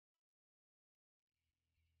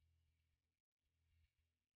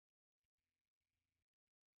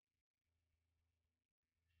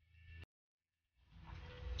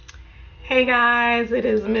Hey guys, it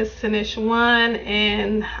is Miss Sinish One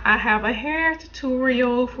and I have a hair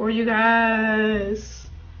tutorial for you guys.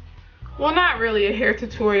 Well, not really a hair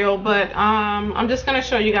tutorial, but I'm just going to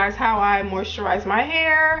show you guys how I moisturize my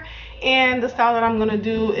hair, and the style that I'm going to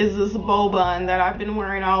do is this bow bun that I've been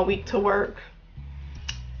wearing all week to work.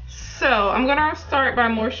 So I'm going to start by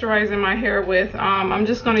moisturizing my hair with, I'm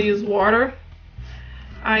just going to use water.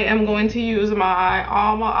 I am going to use my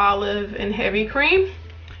almond olive and heavy cream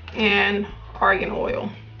and argan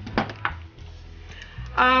oil.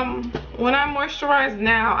 When I moisturize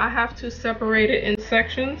now, I have to separate it in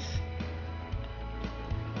sections.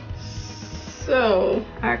 So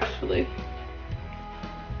actually,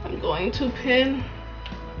 I'm going to pin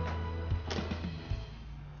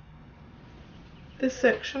this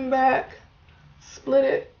section back, split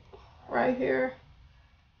it right here.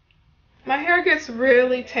 My hair gets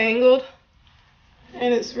really tangled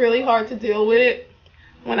and it's really hard to deal with it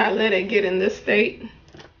when I let it get in this state.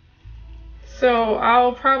 So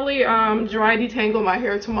I'll probably dry detangle my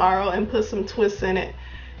hair tomorrow and put some twists in it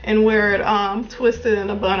and wear it twisted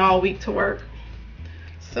in a bun all week to work.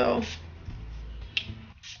 So